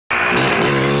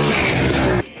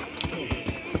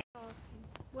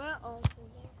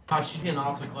Oh, she's getting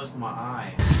awfully close to my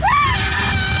eye.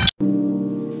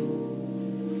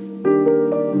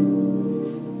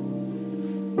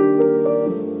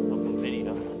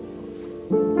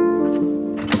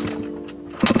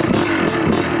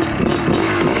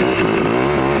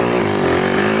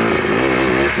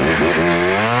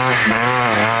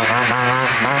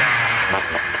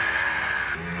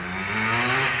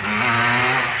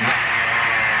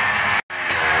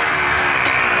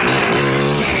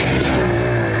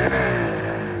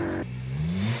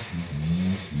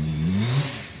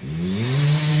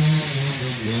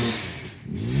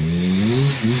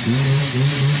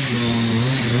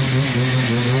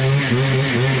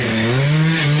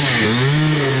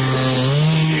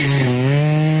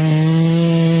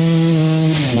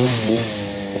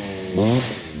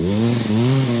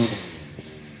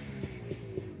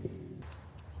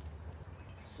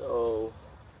 So,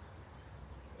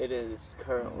 it is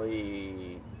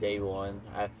currently day one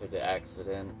after the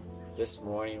accident. This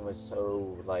morning was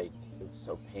so, it was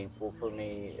so painful for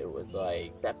me. It was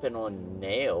like stepping on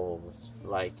nails,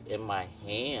 like, in my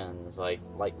hands. Like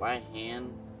my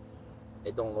hand,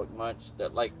 it don't look much.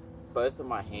 That, like, both of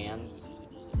my hands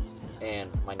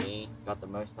and my knee got the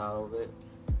most out of it.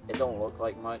 It don't look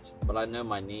like much, but I know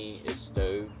my knee is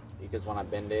stoved because when I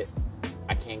bend it,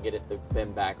 I can't get it to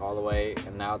bend back all the way,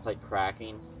 and now it's like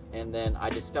cracking. And then I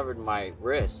discovered my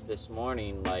wrist this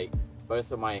morning, like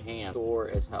both of my hands sore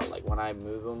as hell. Like when I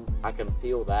move them, I can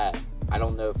feel that. I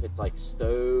don't know if it's like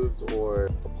stoved or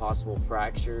a possible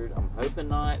fractured. I'm hoping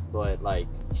not, but like,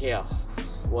 yeah,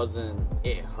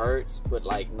 it hurts, but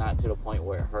like not to the point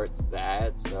where it hurts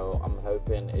bad. So I'm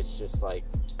hoping it's just like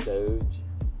stoved,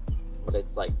 but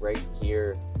it's like right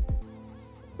here,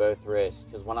 both wrists.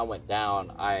 Because when I went down,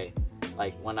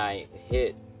 when I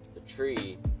hit the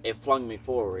tree, it flung me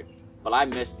forward, but I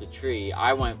missed the tree.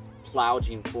 I went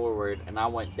plouching forward and I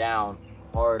went down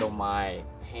hard on my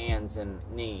hands and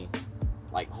knee,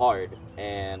 like hard.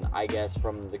 And I guess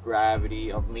from the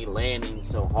gravity of me landing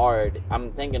so hard,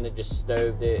 I'm thinking it just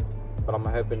stoved it, but I'm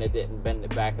hoping it didn't bend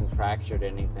it back and fractured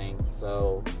anything.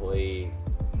 So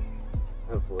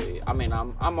hopefully, I mean,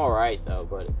 I'm all right though,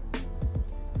 but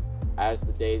as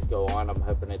the days go on, I'm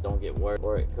hoping it don't get worse,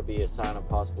 or it could be a sign of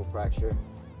possible fracture.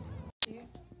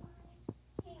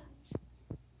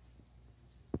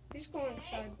 He's going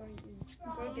inside by you.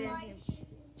 Go get him.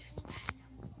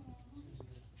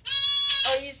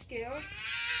 Are you scared?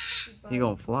 He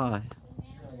gonna fly.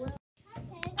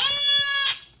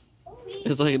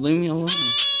 It's like, leave me alone.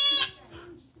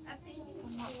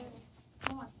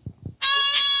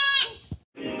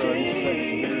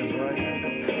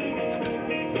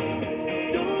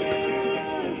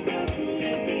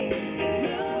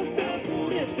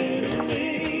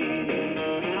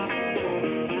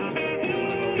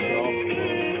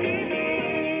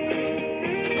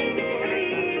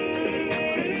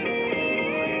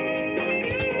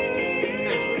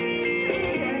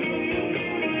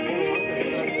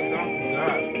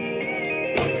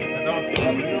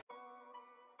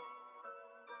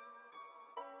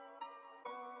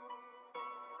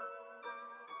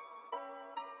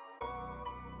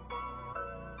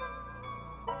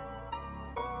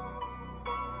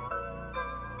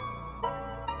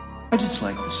 I just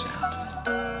like the sound of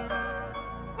it.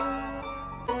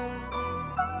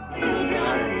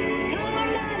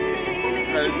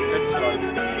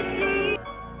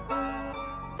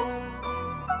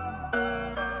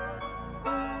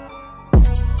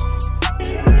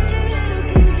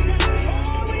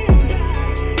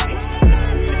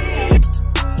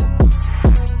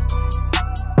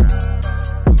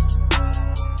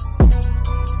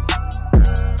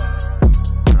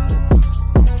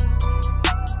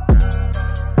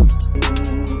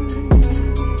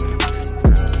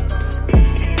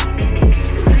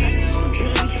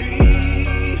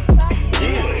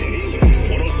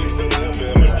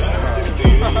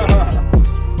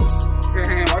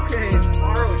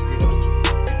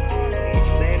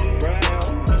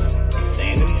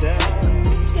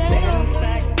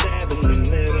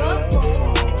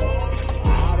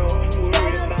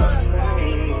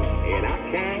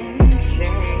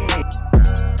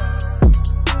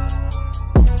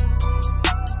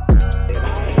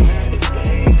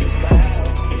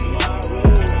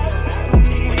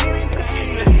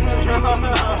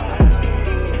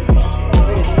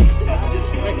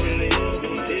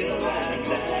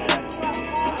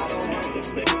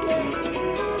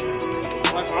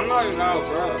 I'm not even out,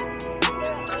 bro.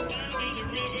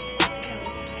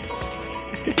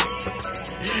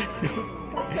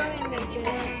 Let's go in the gym.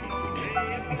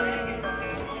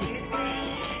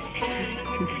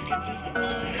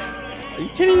 You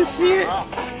can't even see it.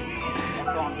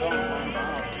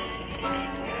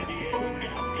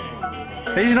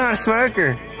 He's not a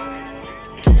smoker.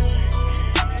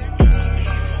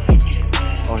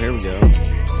 Oh, here we go.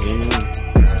 Zoom in.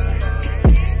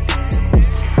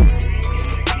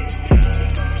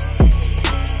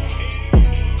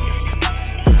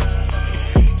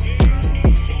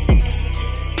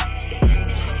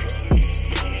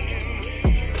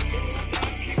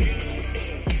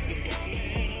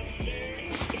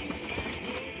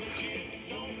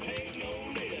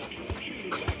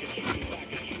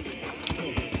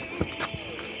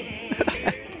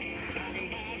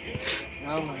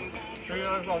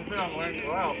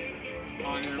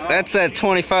 That's that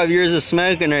 25 years of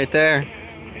smoking right there.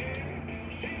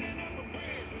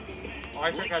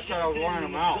 I think I said I was wearing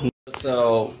them out.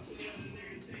 So,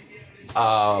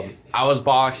 I was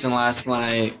boxing last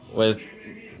night with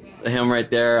him right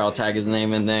there. I'll tag his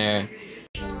name in there.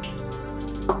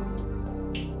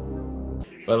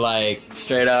 But like,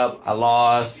 straight up, I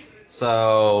lost.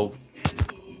 So,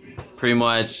 pretty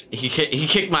much, he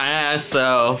kicked my ass.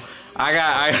 So, I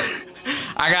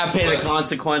got paid the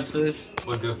consequences.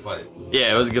 What a good fight.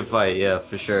 Yeah, it was a good fight. Yeah,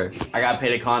 for sure. I got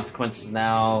paid the consequences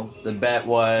now. The bet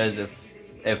was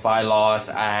if I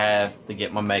lost, I have to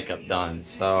get my makeup done.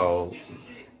 So,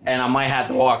 and I might have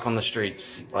to walk on the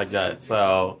streets like that.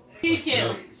 So.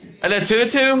 Tutu. And a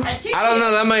tutu? I don't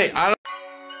know. That might.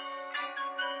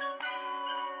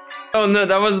 Oh no,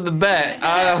 that wasn't the bet.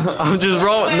 I'm just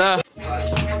rolling. No.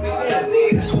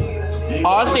 Oh,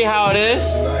 I'll see how it is.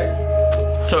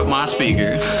 Took my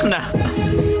speakers. Nah.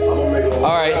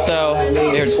 All right, so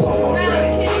here.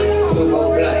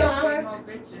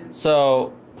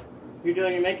 So You're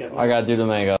doing your makeup. I gotta do the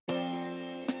makeup.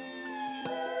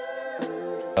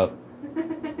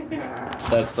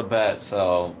 That's the bet.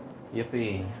 So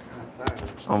yippee!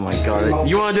 Oh my god!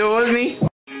 You wanna do it with me?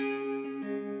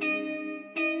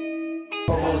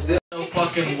 So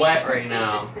fucking wet right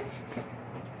now.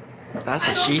 That's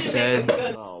what she said.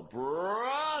 Oh,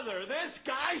 brother, this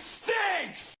guy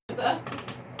stinks!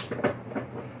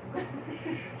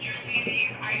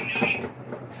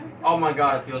 Oh my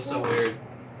god, it feels so weird.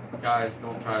 Guys,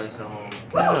 don't try this at home.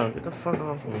 No, get the fuck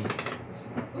off me.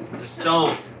 Just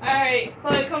don't. Alright,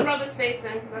 Chloe, come rub his face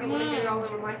in, because I don't want to get it all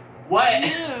over my... What?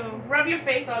 Ew. Rub your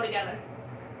face all together.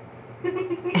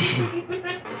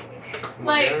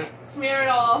 Like, smear it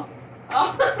all.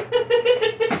 Oh.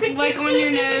 Like on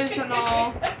your nose and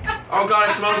all. Oh god,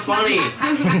 it smells funny.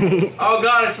 Oh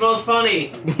god, it smells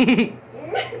funny.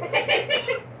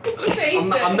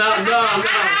 I'm not.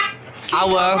 I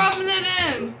will. Rubbing it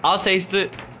in. I'll taste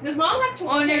it. Does mom have to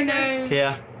On your nose.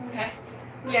 Yeah. Okay.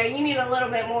 Yeah, you need a little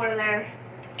bit more in there.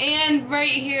 And right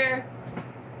here.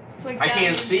 Like I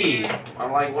can't see.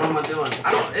 I'm like, what am I doing?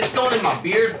 It's going in my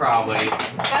beard probably.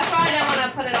 That's why I didn't want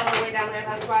to put it all the way down there.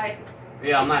 That's why.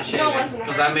 Yeah, I'm not Don't shaving. listen to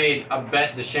Because her. I made a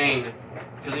bet to Shane.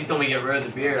 Because he told me to get rid of the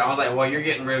beard. I was like, well, you're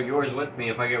getting rid of yours with me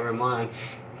if I get rid of mine.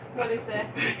 What did he say?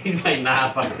 He's like,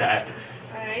 nah, fuck that.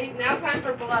 Alright, now time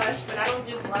for blush, but I don't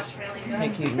do blush really good. Hey,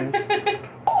 cuteness.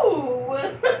 Ooh!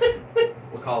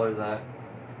 What color is that?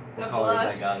 The What color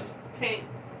blush. is that, guys? It's pink.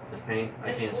 It's pink? I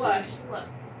It's can't blush. see. Look.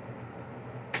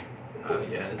 Oh,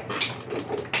 yeah.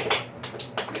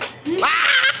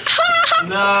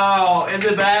 No! Is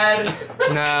it bad?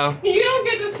 No, You don't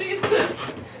get to see the...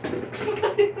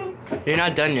 you're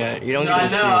not done yet. You don't No, get to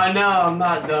see. I know, I'm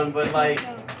not done, but like,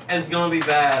 it's gonna be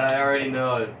bad. I already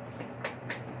know it.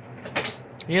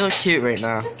 You look cute right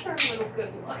now. Just for a little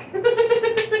good look.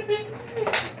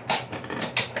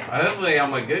 Hopefully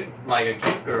I'm a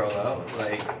cute girl though.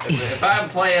 Like, if I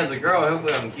play as a girl,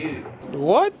 hopefully I'm cute.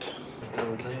 What? You know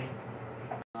what I'm saying?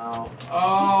 No.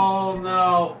 Oh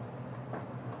no.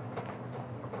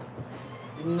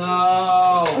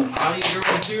 No. How do you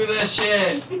girls do this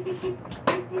shit?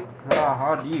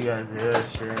 How do you guys do that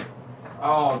shit?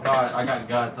 Oh god, I got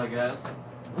guts, I guess.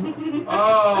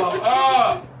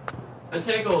 Oh. It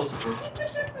tickles.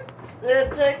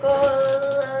 It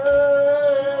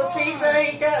tickles. He said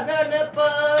he got no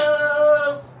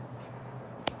nipples.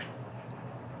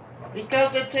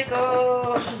 Because it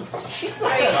tickles. She's Oh,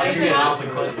 you're getting awfully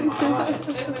close to my eye.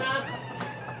 Open up.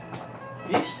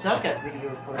 You suck at video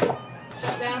recording.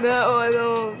 Shut down. No, I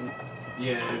don't.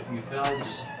 Yeah, if you fell,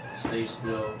 just stay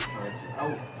still.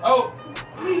 Oh!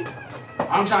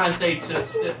 I'm trying to stay still.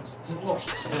 It's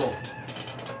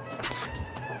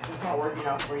not working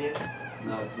out for you.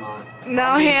 No, it's not.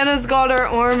 Now Hannah's got her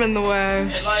arm in the way.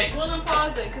 It like, Well, then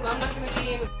pause it, because I'm not going to be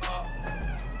able...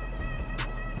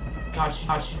 God,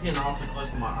 she's getting awfully close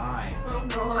to my eye. Oh,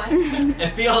 God.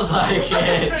 it feels like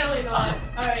it. Really not.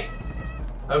 Alright.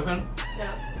 Open? No.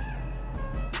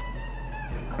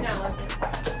 No, left it.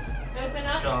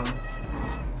 done.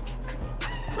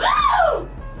 Woo!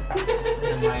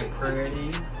 Am I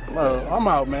pretty? Well, I'm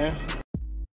out, man.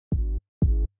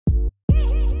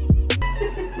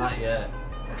 Not yet.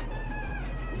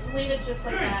 Leave it just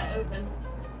like that, open.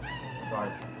 Sorry.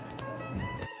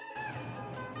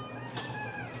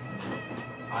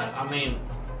 I mean,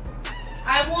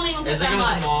 I won't even put is it that gonna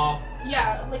much. come off?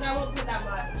 Yeah, like I won't put that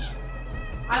much.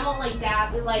 I won't like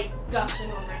dab it, like gushing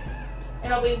on me.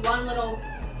 It'll be one little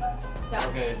dab.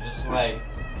 Okay, just like,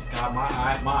 God,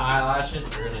 my eyelashes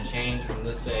are gonna change from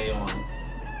this day on.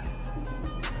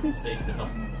 Stay still.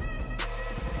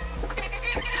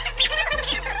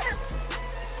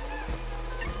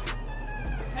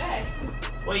 Okay.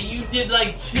 Wait, you did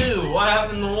like 2. What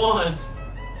happened to 1?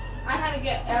 I had to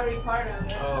get every part of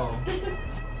it. Oh.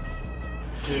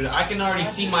 Dude, I can already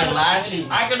see my lashes.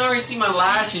 I can already see my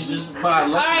lashes just by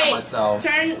looking at myself.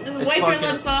 Wipe fucking- your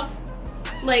lips off.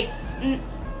 Like,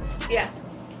 yeah.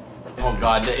 Oh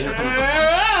God, here comes the.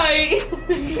 Alright.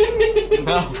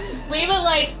 No. Leave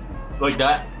it Like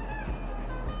that.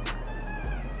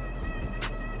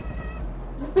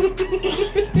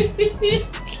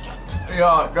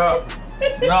 Yeah, no.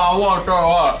 No, I want to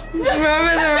throw up. Rub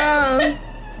it around.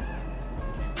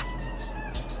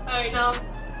 Alright, now.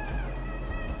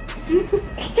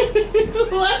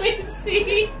 Let me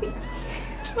see.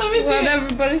 Let me see. Let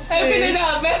everybody see. Open it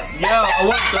up. Yo, I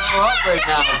want to throw up right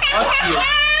now. Fuck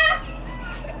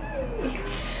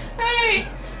Alright.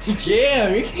 Yeah,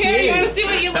 me Here, you want to see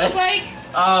what you look like? you.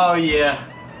 Oh yeah.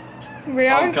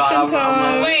 Reaction I'm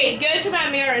time. Wait, go to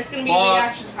that mirror. It's gonna be Fuck.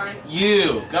 reaction time.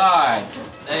 You, God,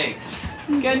 sake.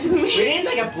 Go to the We mirror. need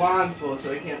like a blindfold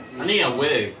so I can't see. I need a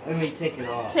wig. Let me take it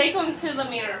off. Take him to the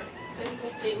mirror so you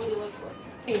can see what he looks like.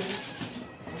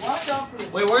 Watch out for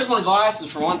this. Wait, where's my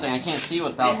glasses for one thing? I can't see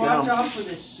without Watch them. out for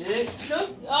this shit.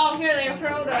 Oh, here they are.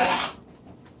 Curled up.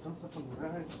 Don't step on the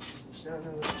ground. Shut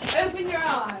up. Open your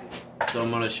eyes. So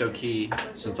I'm gonna show Key,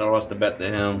 since I lost the bet to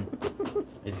him.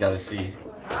 He's gotta see.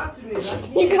 After me, that's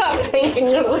You got pink in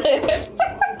your lips.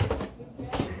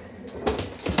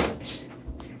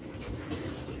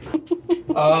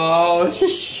 Oh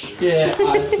shit!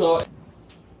 I saw.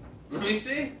 Let me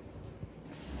see.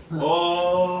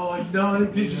 Oh no,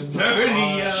 they did you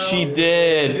dirty, yo. She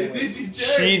did. They did you dirty.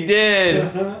 She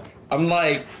did. I'm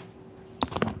like,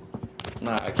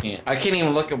 nah, I can't. I can't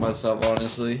even look at myself,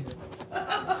 honestly.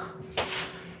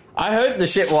 I hope the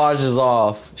shit washes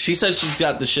off. She said she's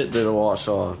got the shit that'll wash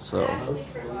off, so. Ashley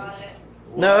forgot it.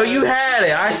 No, you had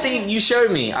it. I seen you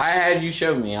showed me. I had you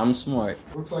show me. I'm smart.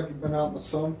 Looks like you've been out in the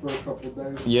sun for a couple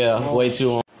of days. Yeah, way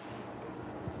too long.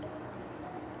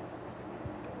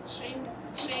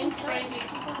 Shane's crazy.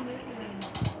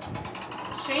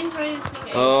 Shane's ready to see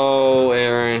me. Oh,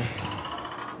 Airen.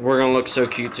 We're gonna look so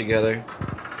cute together.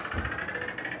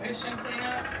 Are Shane clean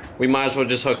up? We might as well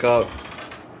just hook up.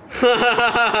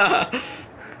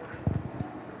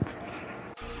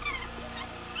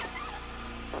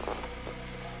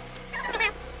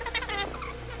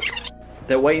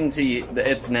 They're waiting till you,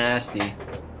 it's nasty.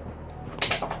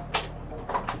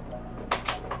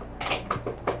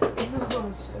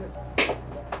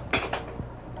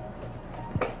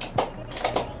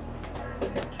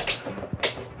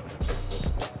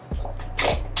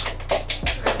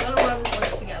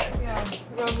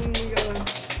 Rub them together.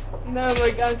 No,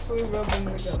 like actually rub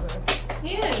them together.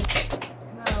 He is.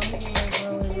 No, he ain't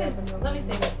really Yes, rubbing them let me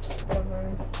see. together.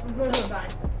 That's fine.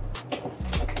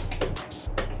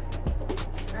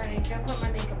 Alright, gotta put my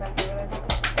makeup back together.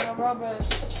 Now rub it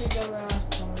together.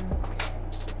 Sorry.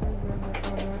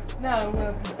 No,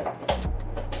 rub it.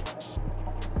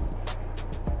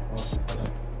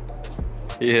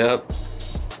 Yep.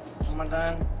 Am I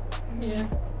done? Yeah.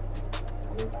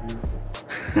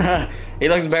 He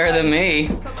looks better than me.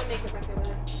 Put my makeup back over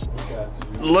there.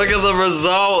 Look at the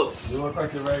results. You look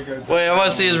like you're ready to go. Wait, I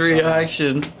want to see his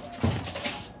reaction.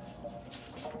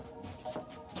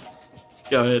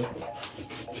 Go ahead.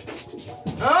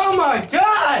 Oh my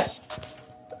god!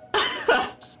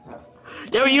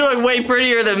 Yeah, but you look way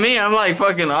prettier than me. I'm like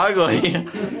fucking ugly.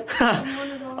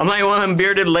 I'm like one of them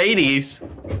bearded ladies.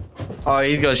 Oh,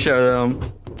 he's gonna show them.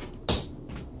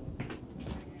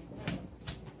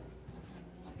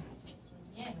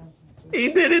 Yes.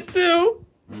 He did it too.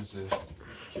 Let me see.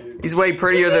 He's way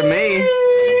prettier than me.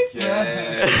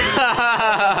 Yeah.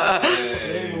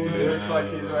 He looks like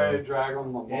he's ready to drag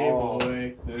on the ball.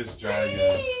 There's Dragon.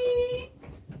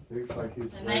 He looks like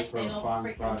he's A ready nice for big a old fun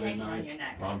freaking Friday tank on night. your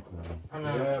neck. Prom queen.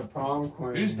 Yeah, prom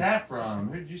queen. Who's that from?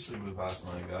 Who did you sleep with last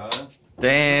night, God?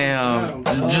 Damn.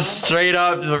 Just straight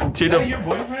up to Is that the. your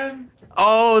boyfriend?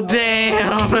 Oh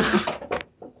damn.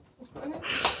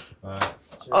 Facts.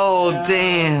 Oh,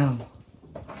 damn.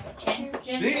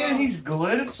 Damn, he's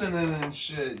glistening and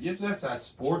shit. That's that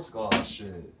sports gloss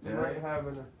shit. You might have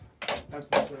an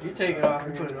You take it off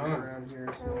and put it on. around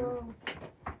here. So.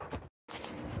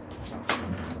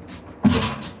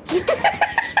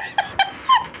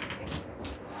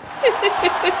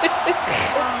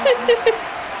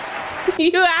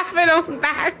 You have it on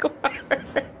backward.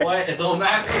 What? It's on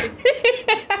backwards?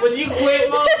 Would you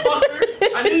quit, motherfucker?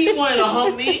 I knew you wanted to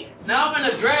hump me. Now I'm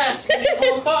in a dress. You just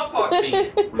want to butt fuck me.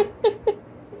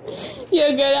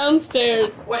 Yo, go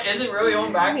downstairs. What? Is it really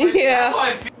on backwards? Yeah. That's why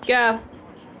I feel. Go.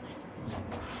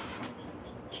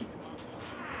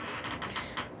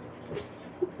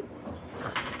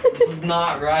 This is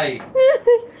not right.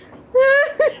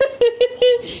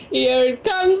 Here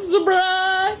comes the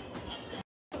bride.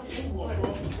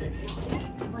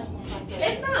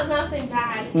 It's not nothing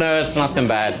bad. No, it's nothing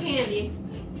bad. Candy.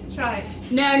 Try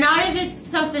it. No, not if it's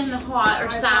something hot or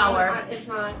sour. It's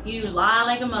not. You lie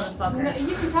like a motherfucker. No,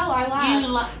 you can tell I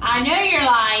lied. I know you're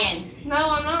lying. No,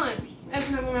 I'm not.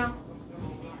 Open up your mouth.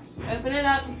 Open it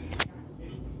up.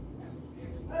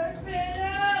 What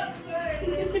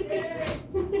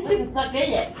the fuck is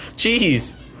it?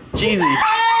 Cheese. Cheesy.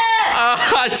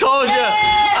 I told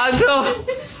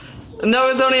you. No,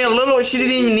 it's only a little. She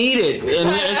didn't even need it. And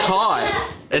it's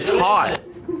hot. It's hot.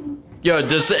 Yo,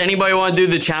 does anybody want to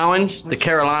do the challenge? The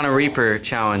Carolina Reaper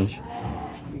challenge.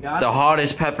 You got The it?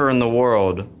 hottest pepper in the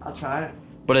world. I'll try it.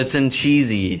 But it's in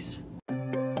Cheesies.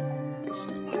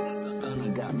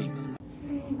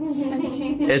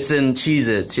 It's in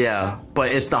Cheez-Its, yeah.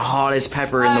 But it's the hottest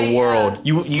pepper in the world.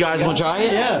 You guys want to try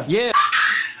it? Yeah. Yeah.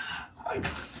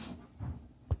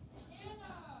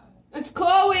 It's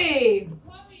Chloe.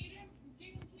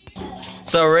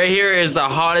 So right here is the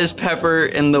hottest pepper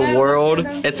in the world.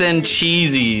 It's in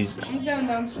Cheesies. I'm going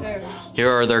downstairs. Here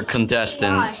are their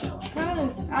contestants.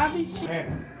 Because Abby's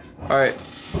All right.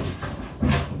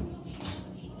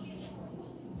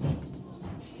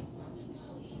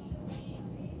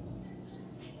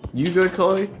 You good,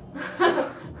 Chloe?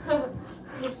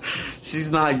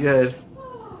 She's not good.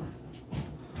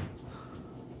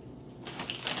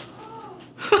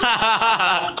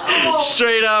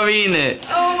 Straight up eating it.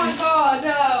 Oh my god,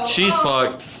 no. She's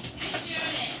fucked.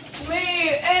 Me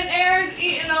and Aaron's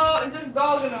eating all, just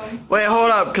dogging them. Wait, hold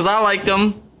up, cause I liked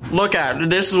them. Look at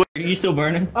this is what. Are you still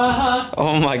burning?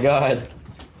 Oh my god.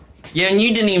 Yeah, and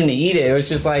you didn't even eat it. It was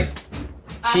just like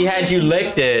she had you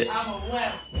licked it.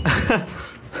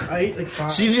 I ate like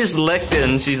 5. She just licked it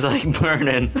and she's like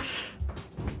burning.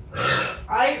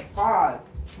 I ate 5.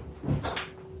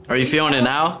 Are you feeling it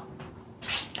now?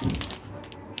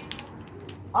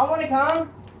 I want to come.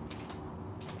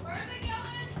 Where are they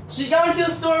going? She's going to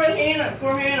the store with Hannah.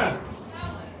 For Hannah.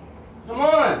 Come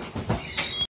on.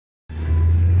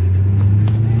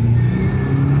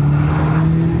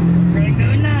 We're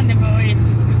going on, the boys.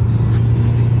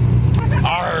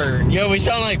 Arr, yo, we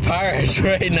sound like pirates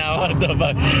right now. What the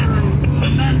fuck?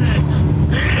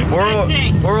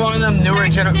 We're one of them newer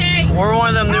We're one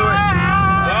of them newer.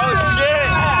 Oh shit!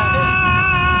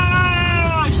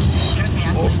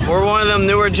 We're one of them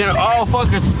newer Oh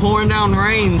fuck! It's pouring down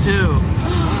rain too.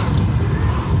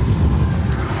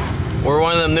 We're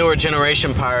one of them newer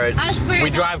generation pirates. I swear. We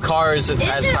drive cars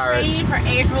as pirates. It's rain for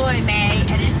April and May,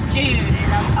 and it's June,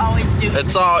 and that's always doing.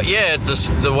 It's all yeah.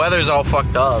 The weather's all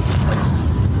fucked up.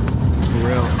 For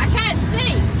real. I can't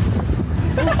see.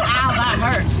 Ow, that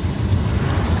hurt.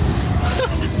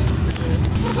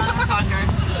 Motherfucker,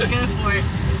 go for it.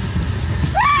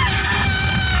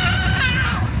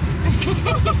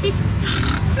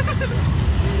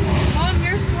 Mom,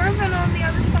 you're swerving on the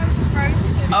other side of the road.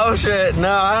 Oh shit!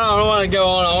 No, I don't want to go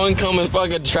on oncoming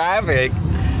fucking traffic.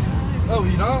 Oh,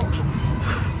 you don't?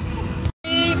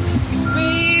 Beep,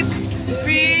 beep,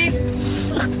 beep.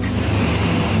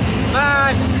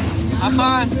 Bye. Have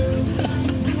fun.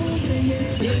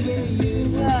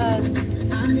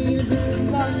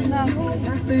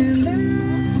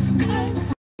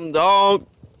 Dog.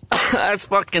 That's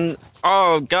fucking.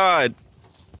 Oh god.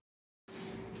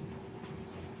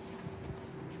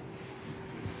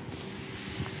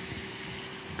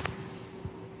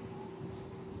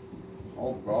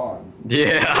 Oh God.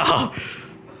 Yeah.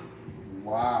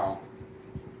 Wow.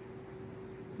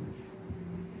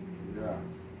 Yeah.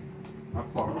 That's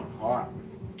fucking hot.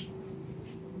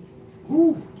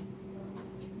 Whew.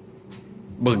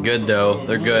 But good though.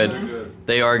 They're good. Good.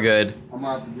 They are good. I'm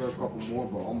gonna have to get a couple more,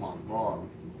 but oh my God.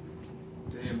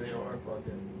 Damn, they are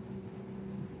fucking.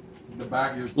 The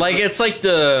back is Like it's like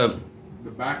the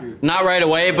back is not right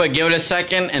away, but give it a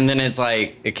second, and then it's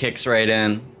like it kicks right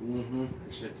in. mm-hmm.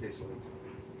 Shit tastes like.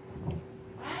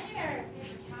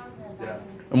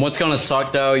 And what's gonna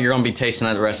suck though, you're gonna be tasting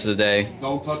that the rest of the day.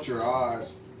 Don't touch your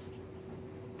eyes.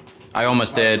 I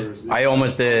almost did. I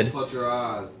almost did. Don't touch your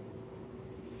eyes.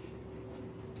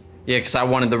 Yeah, because I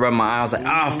wanted to rub my eye. I was like,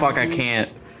 ah, fuck, I can't.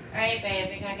 Alright, babe,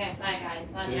 we're gonna get Bye, guys.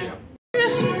 Love you.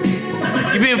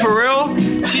 You being for real?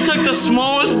 She took the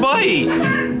smallest bite.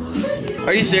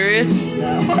 Are you serious?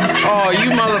 Oh, you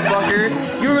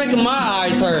motherfucker. You were making my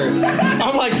eyes hurt.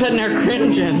 I'm like sitting there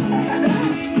cringing.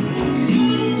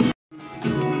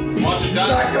 Watch it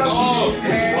dust. Oh,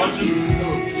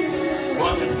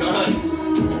 watch it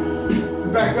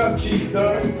dust. Back up, cheese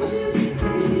dust.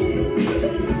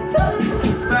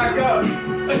 Back up.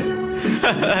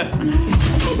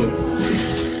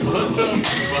 What's up?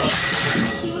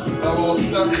 That little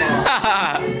stepmom.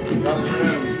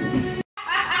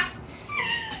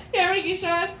 Yeah, Ricky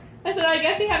Sean. I said, I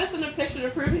guess he had to send a picture to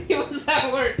prove he was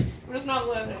at work, but it's not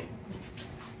loading.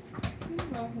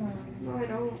 No, I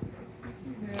don't.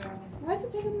 Why is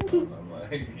it taking me?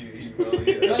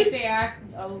 Like they act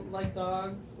like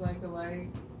dogs, like alike.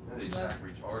 They just act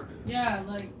retarded. Yeah,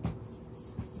 like.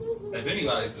 If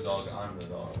anybody's the dog, I'm the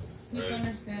dog. You can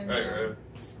understand. Right.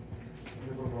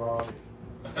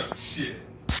 Oh shit.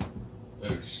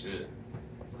 Oh shit.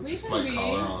 We should My be.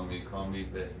 collar on me, call me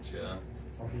bitch, yeah.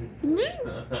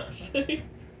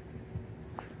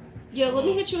 Yo, let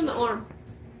me hit you in the arm.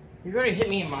 You already hit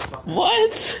me in my fucking.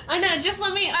 What? I know, just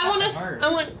let me. I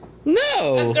want.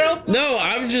 No. A girl- No,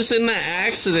 I'm just in that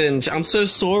accident. I'm so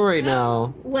sore right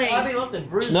now. Leg. I'll be lifting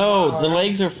bruises. No, the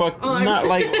legs are fucked. Oh, Not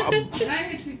like Can I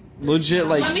hit you? legit.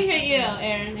 Like Let me hit you,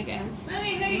 Aaron, again. Let me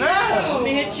hit you. No, let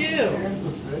me hit you.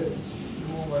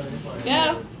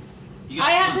 Yeah.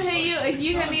 I have to hit you. If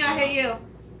you hit me, I hit you.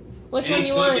 Which one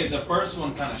you want? The first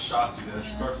one kind of shocked you. The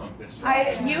first one pissed you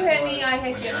off. You hit me, I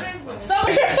hit you. So I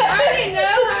didn't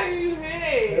know how you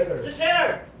hit. Just hit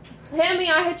her. hit me,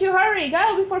 I hit you. Hurry,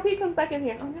 go before Pete comes back in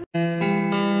here.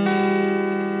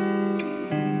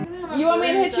 You want me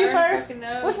to hit you first?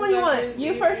 Which one you want?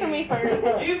 You first or me first?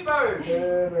 You first.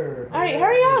 Alright,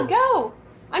 hurry up, go.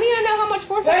 I need to know how much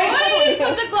force I Why do you have.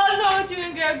 put the gloves on with you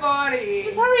in good body?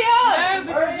 Just hurry up. No,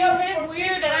 because you hit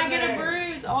weird and I get a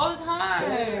bruise all the time.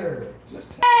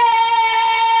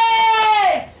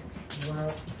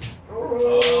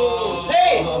 Oh,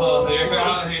 Hey!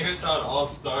 here's how it all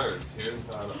starts.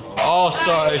 all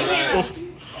stars.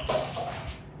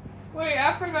 Wait,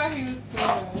 I forgot he was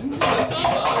filming.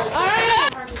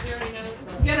 Alright.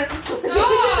 Get her. Stop! No,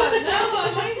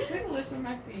 I'm not even ticklish with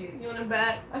my feet. You want to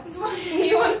bet? I swear.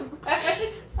 You want to bet?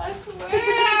 I swear.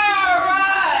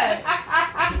 Right!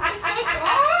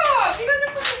 Oh, you guys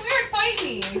are fucking weird. Fight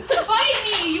me. Fight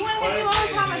me. You want to hit me all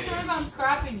the time. I swear to God, I'm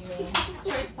scrapping you.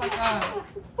 Straight the fuck up.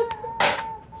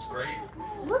 It's great.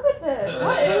 Look at this.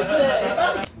 What is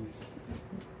this?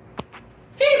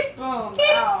 Boom.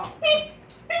 Ow. Okay.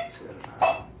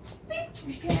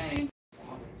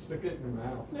 Stick it in your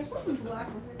mouth. There's something black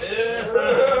with it.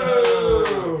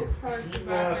 Ew. It's hard to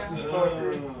Nasty back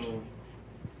fucker.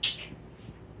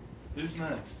 Who's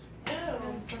next?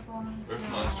 There's stuff on his Where's jaw.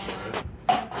 my shirt?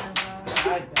 That's so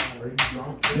bad. Are you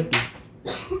drunk?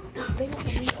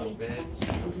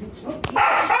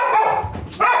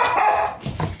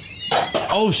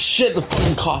 Oh shit! The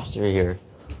fucking cops are here.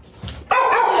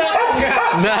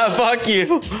 Nah, fuck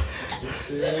you. You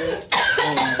serious?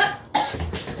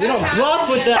 We don't bluff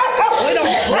with that. We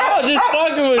don't bluff. I'm just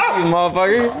fucking with you,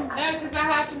 motherfucker. No, because that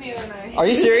happened the other night. Are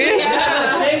you serious?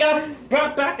 Yeah, she got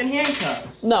brought back in handcuffs.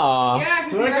 Nah. Yeah,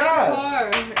 because he Swear to wrecked the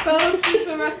God. car. Fell asleep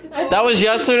and wrecked the car. That was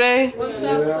yesterday? What's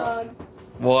up, son?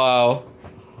 Wow.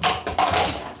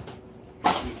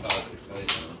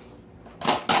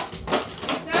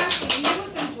 Exactly. He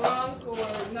wasn't drunk or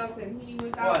nothing. He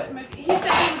was out What? smoking. He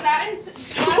said he was at his.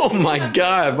 Oh my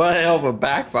god, what the hell of a He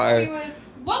backfire. was.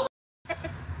 What?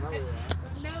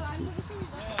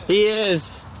 He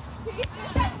is.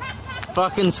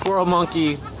 Fucking squirrel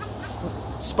monkey.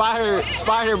 Spider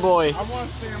boy. I want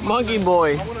to see him. Monkey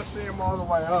boy. I want to see him all the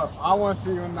way up. I want to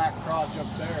see him in that crotch up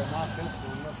there, not this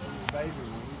one. This one's the baby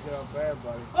one. You get up there,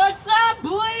 buddy. What's up,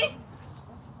 boy?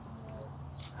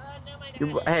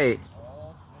 Hey, You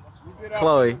get up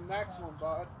Chloe. to the next one,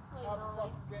 bud. How the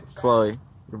fuck you get Chloe,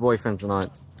 your boyfriend's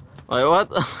nuts. Like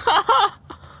what?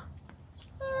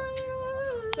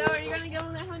 So, are you gonna give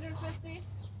him that 150?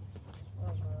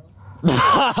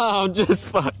 I'm just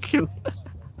fucking.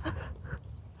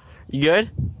 You good?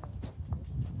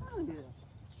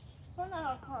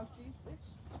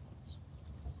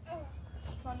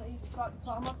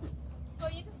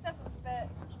 Well, you just step and spit.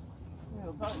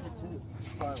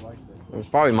 Probably like this. It was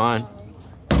probably mine.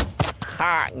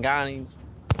 Ha! Got him.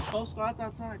 12 spots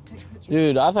outside. Take a picture.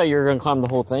 Dude, I thought you were gonna climb the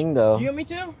whole thing though. You and me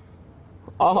too?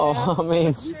 Oh, Yeah. I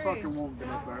mean, You fucking won't get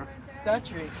up there. That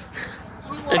tree.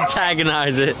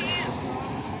 antagonize it. I'm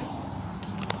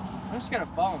just gonna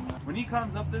fall in there. When he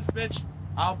comes up this bitch,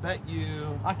 I'll bet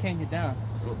you. I can't get down.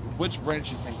 Which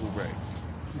branch you think will break?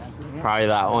 Probably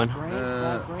that one.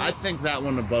 I think that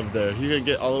one above there. He's gonna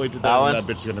get all the way to That one? That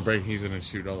bitch is gonna break. He's gonna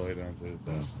shoot all the way down to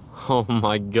that. Oh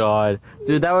my god.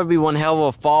 Dude, that would be one hell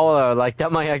of a fall though. Like,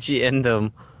 that might actually end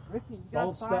him. Ricky, you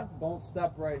got Don't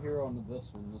step right here onto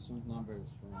this one. This one's not very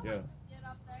strong. Yeah.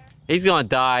 He's gonna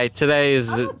die. Today's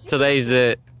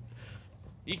it.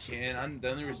 He can. The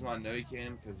only reason why I know he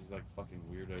can because he's like fucking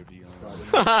weirdo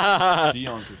Dion.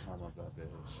 Dion could climb up that bitch.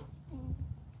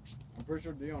 I'm pretty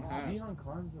sure Dion has. Dion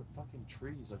climbs the fucking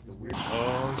trees like the weird.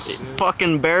 Oh shit.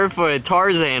 Fucking barefooted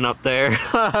Tarzan up there.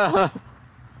 Alright,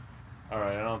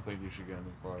 I don't think you should go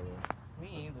any farther.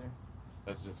 Me either.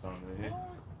 That's just on me.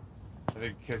 I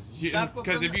think because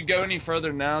if you go any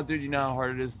further now, dude, you know how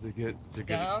hard it is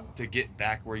to get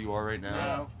back where you are right now.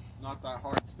 No, not that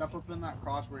hard. Step up in that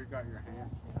cross where you got your hand.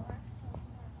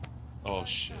 Oh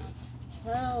shit.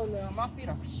 Hell no, my feet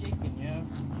are shaking, yo.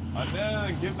 I know.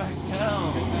 Get back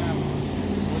down.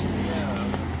 Swing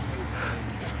down.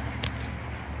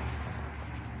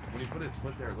 When he put his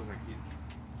foot there, it looked like he.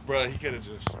 Bro, he could have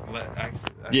just let.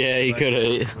 Yeah, he could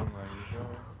have.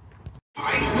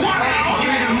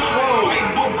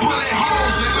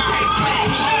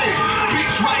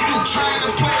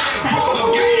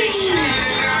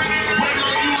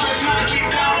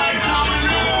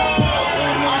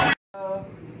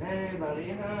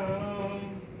 Anybody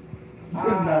home?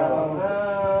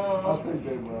 No, I think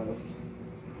they rest.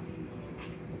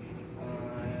 I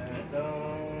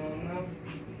don't know.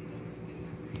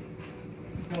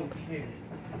 Don't care.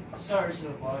 Sorry to the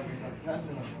vloggers, I'm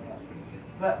passing them up.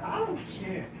 But I don't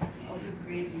care. I'll do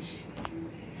crazy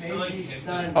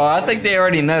stunts. Oh, I think they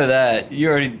already know that.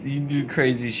 You do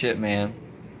crazy shit, man.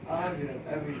 I'll do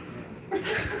everything. Give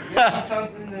me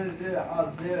something to do,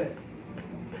 I'll do it.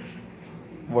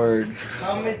 Word.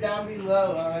 Comment down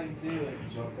below, I'll do it.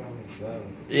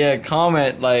 Yeah,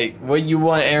 comment like what you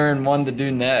want Airen 1 to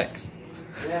do next.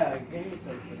 Yeah, give me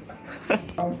something.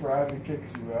 I'm for Abby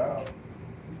kicks you out.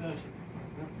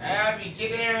 Abby,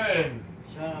 get Airen!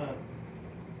 Shut up.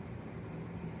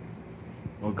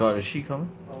 Oh god, is she coming?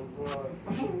 Oh god.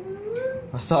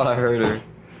 I thought I heard her.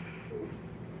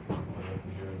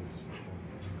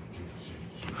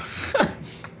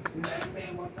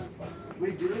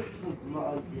 We do it for the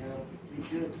vlog, yo. We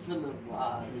do it for the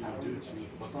vlog. Dude, you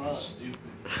fucking stupid.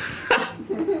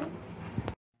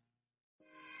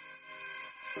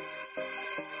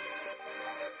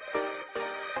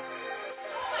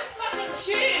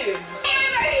 Shoes!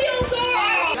 And the heels are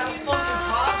off! Got a fucking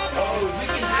problem? Oh, we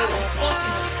can have a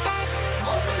fucking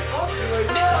motherfucker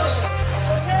right now.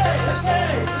 Okay.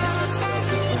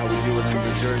 This is how we do it in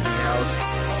the Jersey house.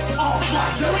 Oh,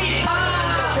 fuck, delete it!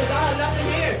 Because I have nothing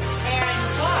here. Aaron,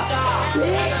 stop!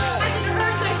 I didn't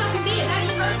hurt, so I fucking did. That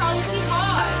didn't hurt, so I was getting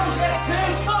hot.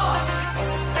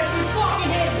 If you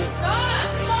fucking hit me. Stop!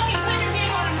 Fucking put your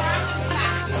hand on him, or I'm gonna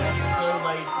smack you. So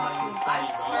lazy. I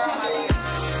swear on my name.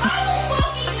 I don't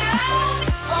fucking know!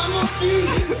 I'm a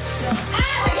thief.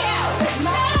 Abigail!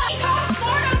 No! You talk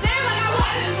smart up there like I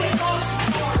wasn't.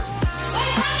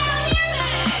 Wait, how down here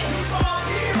then?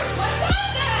 What's up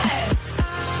then?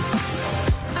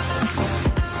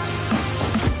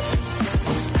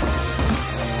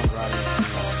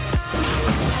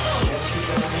 Yes,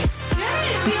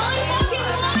 the only fucking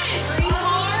one!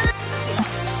 Retard!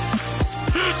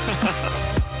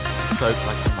 So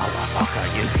fucking motherfucker,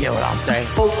 you get what I'm saying?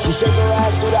 She shake her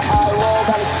ass through the eye roll,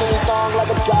 got a sing song like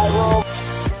a Tyrell.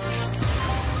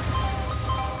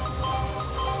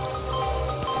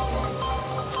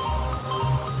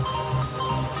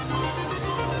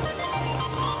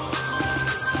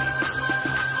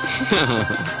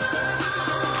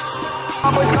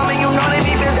 Boys coming, you know they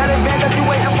defense at advance that you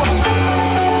waiting for.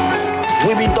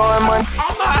 We be throwing money.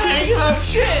 I'm not hanging up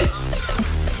shit!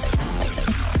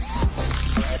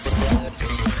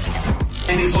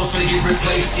 And these hoes finna get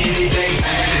replaced any day.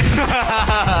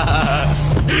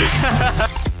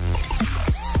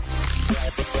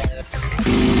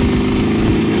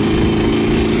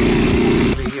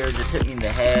 Over here just hit me in the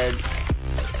head.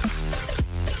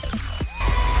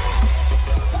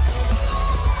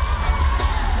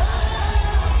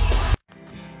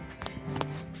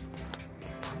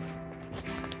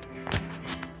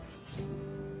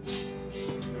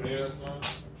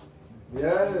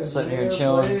 Yeah. Sitting here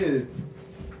chilling.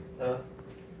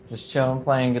 Just chilling,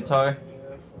 playing guitar.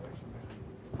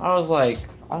 I was like,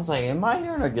 am I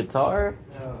hearing a guitar?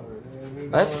 No,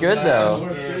 That's good though.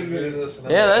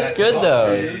 Yeah, that's good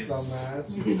though.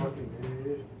 Dumbass, you fucking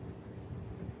idiot.